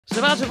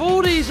So out of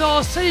all these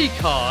RC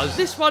cars,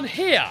 this one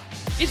here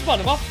is one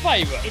of our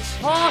favourites. It's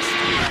fast,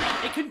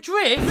 it can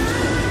drift,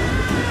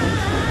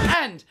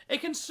 and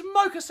it can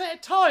smoke a set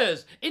of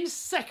tyres in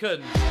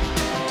seconds.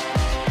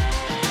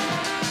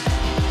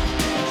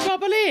 The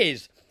trouble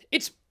is,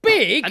 it's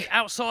big and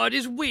outside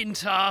is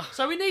winter.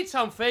 So we need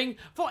something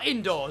for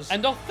indoors.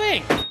 And I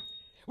think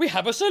we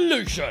have a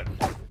solution.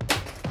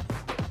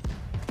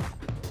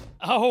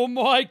 Oh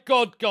my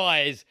God,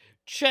 guys.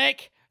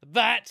 Check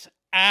that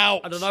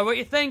out. I don't know what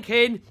you're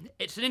thinking.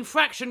 It's an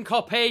infraction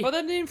copy. But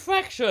then the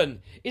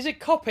infraction is a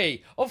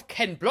copy of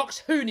Ken Block's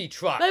Hoon RC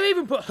Truck. They've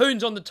even put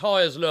Hoons on the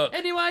tyres, look.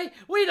 Anyway,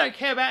 we don't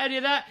care about any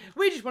of that.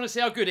 We just want to see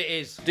how good it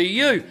is. Do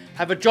you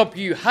have a job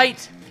you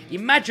hate?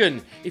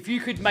 Imagine if you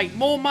could make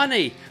more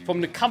money from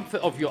the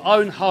comfort of your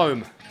own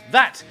home.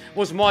 That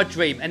was my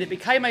dream, and it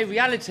became a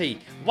reality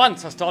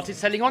once I started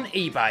selling on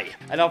eBay.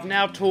 And I've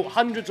now taught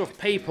hundreds of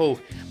people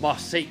my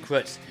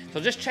secrets. So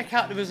just check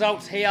out the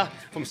results here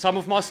from some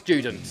of my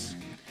students.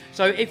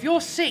 So if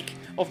you're sick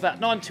of that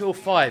 9 till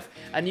 5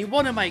 and you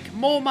want to make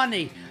more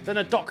money than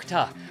a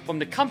doctor from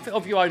the comfort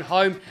of your own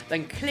home,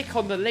 then click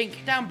on the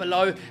link down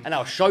below and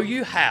I'll show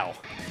you how.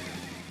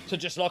 So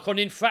just like on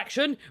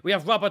infraction, we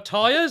have rubber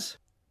tyres,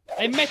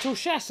 a metal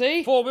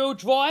chassis, 4-wheel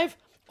drive,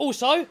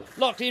 also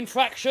like the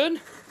infraction,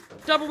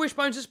 double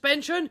wishbone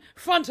suspension,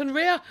 front and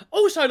rear,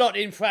 also like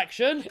the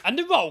infraction, and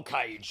the roll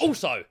cage,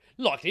 also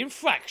like the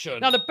infraction.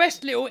 Now the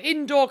best little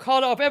indoor car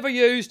that I've ever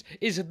used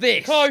is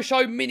this Car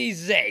Show Mini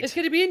Z. It's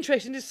going to be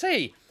interesting to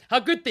see how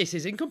good this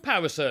is in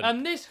comparison.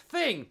 And this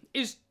thing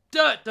is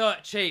dirt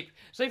cheap.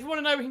 So if you want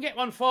to know where we can get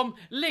one from,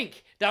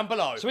 link down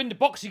below. So in the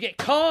box you get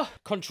car,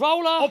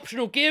 controller,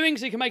 optional gearing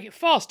so you can make it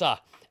faster,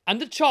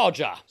 and the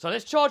charger. So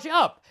let's charge it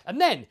up,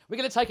 and then we're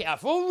going to take it out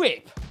for a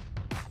rip.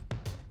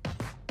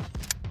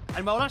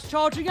 And while that's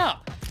charging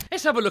up,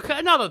 let's have a look at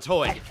another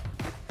toy.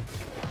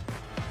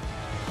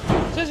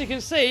 So as you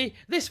can see,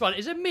 this one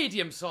is a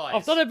medium size.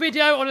 I've done a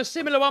video on a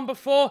similar one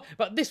before,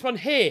 but this one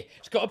here,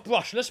 it's got a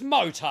brushless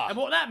motor. And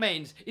what that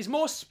means is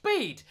more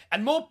speed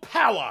and more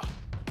power.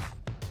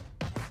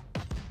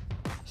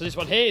 So this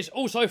one here is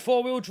also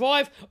 4-wheel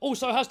drive,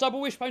 also has double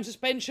wishbone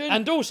suspension,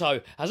 and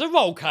also has a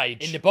roll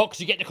cage. In the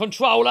box you get the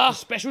controller,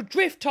 special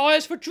drift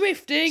tyres for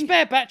drifting,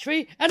 spare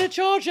battery, and a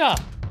charger.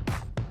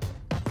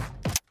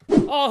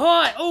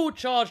 Alright, all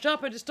charged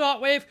up, and to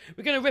start with,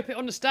 we're going to rip it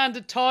on the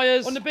standard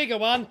tyres. On the bigger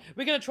one,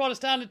 we're going to try the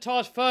standard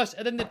tyres first,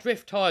 and then the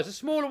drift tyres. The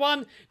smaller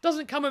one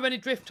doesn't come with any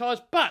drift tyres,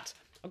 but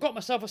I got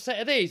myself a set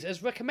of these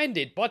as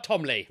recommended by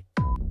Tom Lee.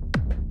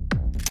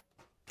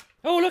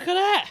 Oh, look at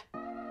that!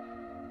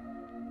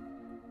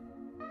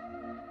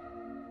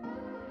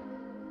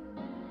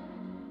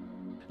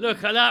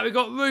 Look at that, we've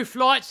got roof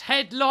lights,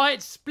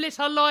 headlights,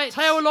 splitter lights,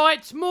 tail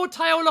lights, more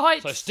tail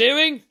lights. So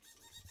steering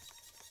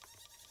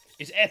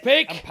is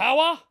epic. And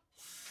power.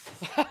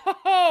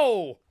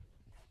 Oh,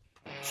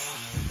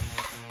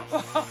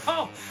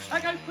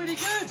 that goes pretty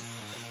good.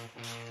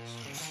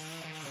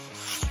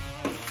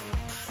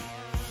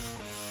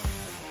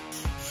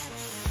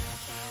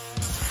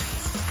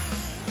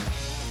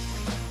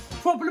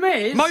 Problem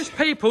is, most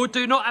people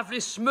do not have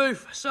this smooth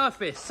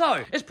surface.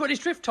 So let's put these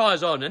drift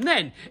tyres on, and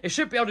then it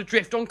should be able to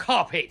drift on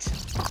carpet.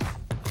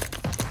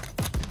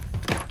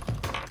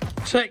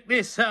 Check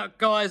this out,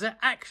 guys. They're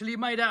actually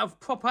made out of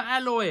proper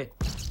alloy.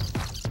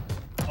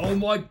 Oh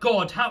my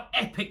God, how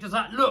epic does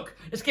that look?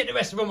 Let's get the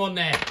rest of them on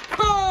there.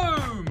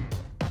 Boom!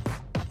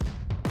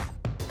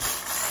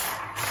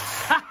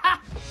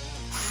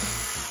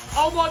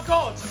 Oh my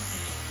God!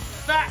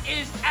 That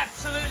is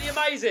absolutely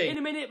amazing. In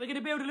a minute, we're going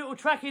to build a little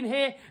track in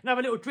here and have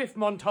a little drift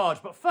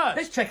montage. But first,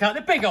 let's check out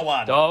the bigger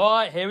one. All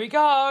right, here we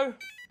go.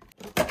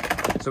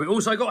 So we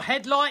also got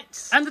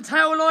headlights and the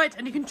tail light,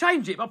 and you can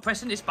change it by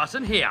pressing this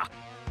button here.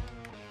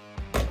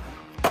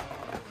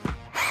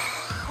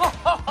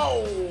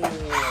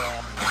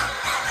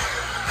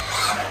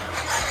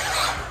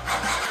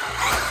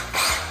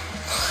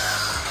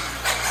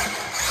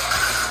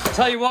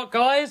 Tell you what,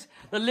 guys,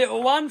 the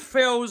little one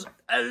feels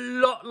a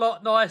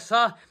lot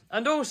nicer,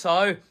 and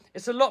also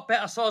it's a lot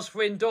better size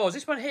for indoors.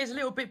 This one here is a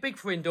little bit big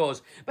for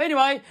indoors. But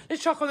anyway,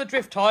 let's chuck on the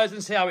drift tyres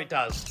and see how it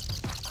does.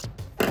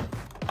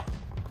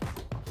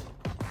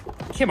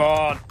 Come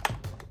on.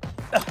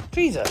 Oh,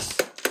 Jesus.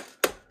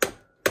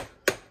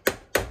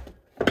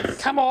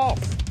 Come off.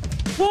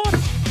 What?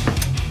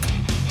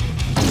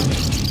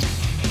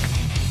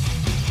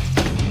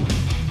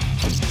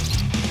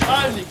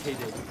 Only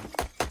kidding.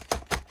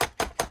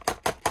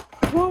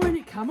 Why won't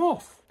it come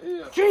off?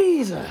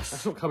 Jesus.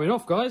 That's not coming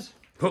off, guys.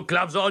 Put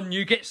gloves on,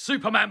 you get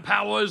Superman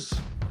powers.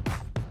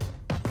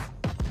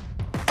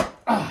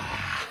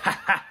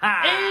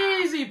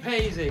 Easy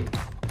peasy.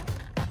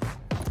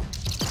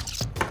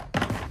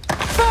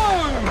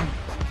 Boom!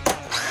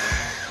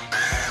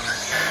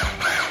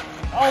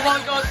 Oh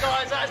my God,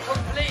 guys, that has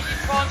completely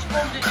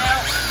transformed it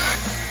now.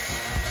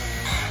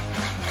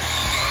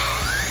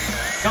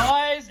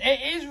 Guys,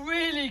 it is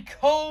really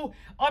cool.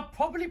 I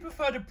probably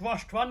prefer the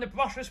brushed one. The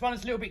brushless one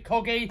is a little bit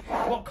coggy.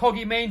 What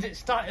coggy means, it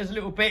stutters a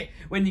little bit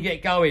when you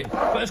get going.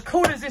 But as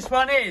cool as this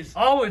one is,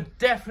 I would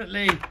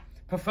definitely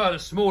prefer the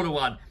smaller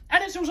one.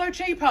 And it's also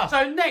cheaper.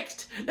 So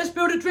next, let's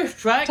build a drift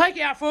track, take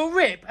it out for a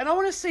rip, and I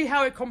want to see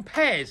how it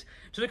compares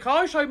to the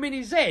Kaisho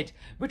Mini Z,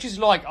 which is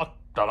like, I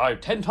don't know,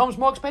 10 times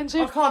more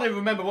expensive? I can't even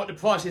remember what the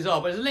prices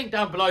are, but there's a link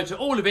down below to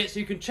all of it so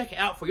you can check it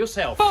out for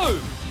yourself. Boom!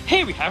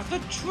 Here we have the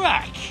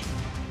track.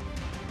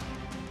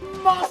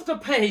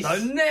 Masterpiece! So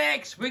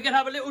next, we're going to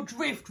have a little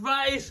drift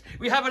race.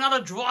 We have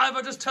another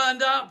driver just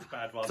turned up.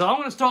 Bad one. So I'm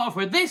going to start off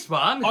with this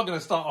one. I'm going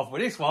to start off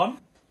with this one.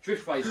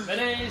 Drift race.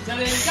 Ready,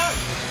 steady, go!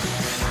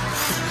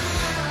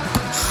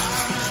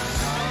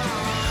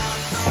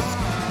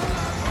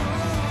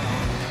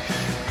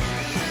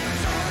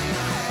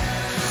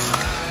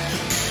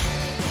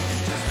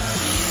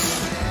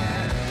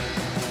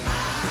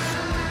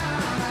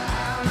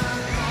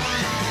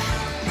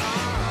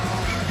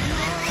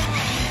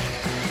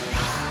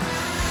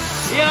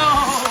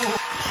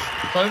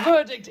 So the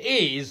verdict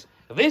is,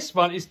 this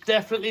one is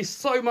definitely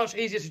so much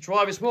easier to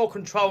drive, it's more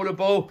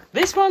controllable.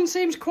 This one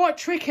seems quite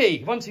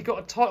tricky once you've got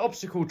a tight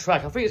obstacle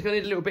track. I think it's going to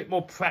need a little bit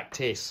more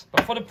practice.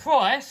 But for the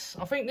price,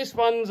 I think this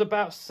one's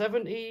about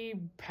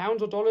 £70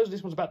 or dollars,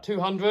 this one's about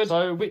 200.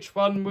 So which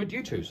one would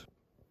you choose?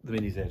 The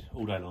Mini Z,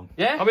 all day long.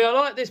 Yeah? I mean, I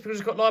like this because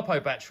it's got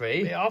LiPo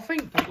battery. I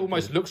think it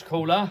almost looks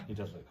cooler. It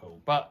does look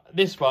cool. But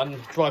this one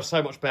drives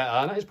so much better,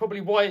 and that is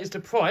probably why it is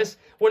the price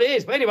what it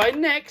is. But anyway,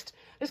 next,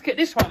 let's get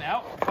this one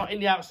out, but in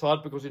the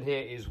outside, because in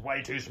here is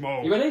way too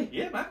small. You ready?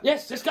 Yeah, man.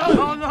 Yes, let's go.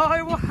 Oh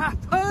no, what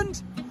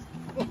happened?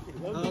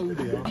 Oh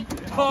dear.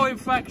 Poor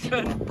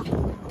infraction.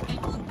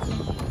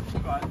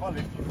 Right, I'll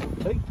lift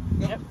you.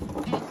 Yep.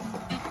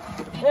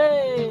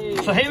 Hey.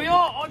 So here we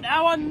are on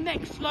our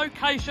next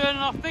location, and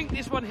I think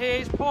this one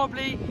here is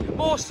probably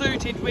more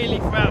suited really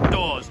for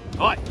outdoors.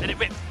 Right, let it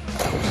rip.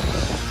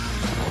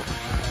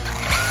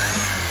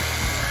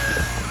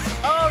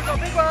 Oh, got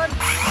a big one.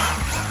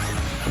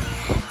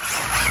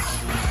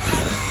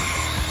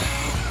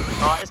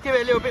 Right, let's give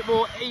it a little bit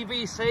more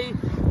EVC,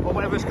 or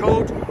whatever it's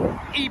called.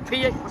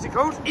 EPA, what's it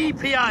called?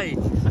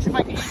 EPA. That should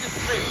make it easier to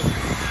flip.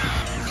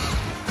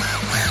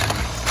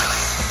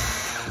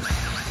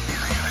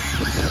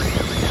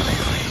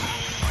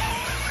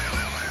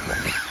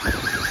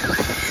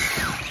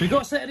 So we've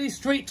got a set of these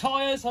street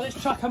tyres, so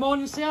let's chuck them on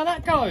and see how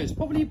that goes.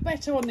 Probably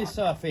better on this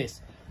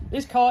surface.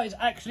 This car is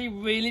actually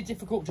really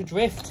difficult to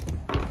drift.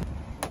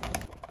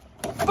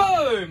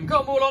 Boom!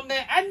 Got them all on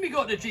there, and we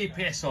got the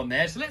GPS on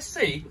there, so let's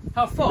see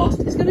how fast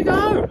it's going to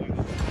go.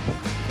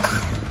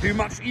 Too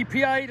much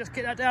EPA, let's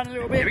get that down a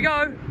little bit. Here we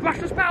go,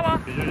 brushless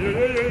power.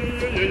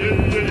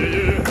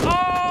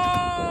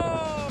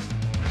 Oh!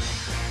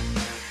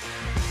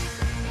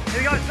 Here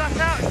we go, flat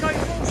out, it's going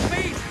full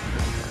speed.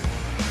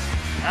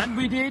 And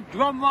we did,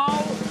 drum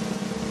roll,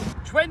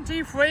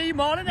 23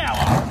 miles an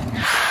hour.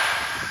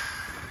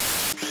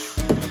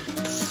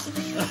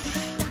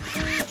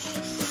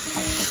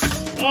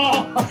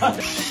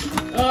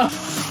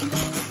 Oh.